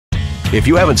If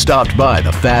you haven't stopped by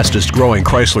the fastest growing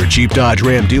Chrysler Jeep Dodge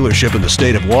Ram dealership in the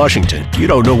state of Washington, you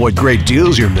don't know what great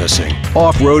deals you're missing.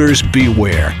 Off-roaders,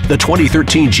 beware. The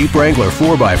 2013 Jeep Wrangler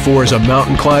 4x4 is a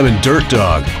mountain climbing dirt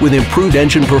dog. With improved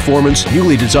engine performance,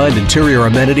 newly designed interior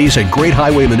amenities, and great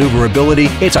highway maneuverability,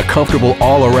 it's a comfortable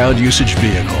all-around usage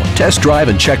vehicle. Test drive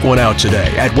and check one out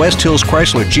today at West Hills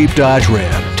Chrysler Jeep Dodge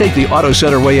Ram. Take the Auto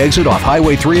Center Way exit off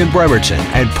Highway 3 in Bremerton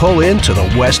and pull in to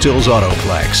the West Hills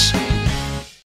Autoplex.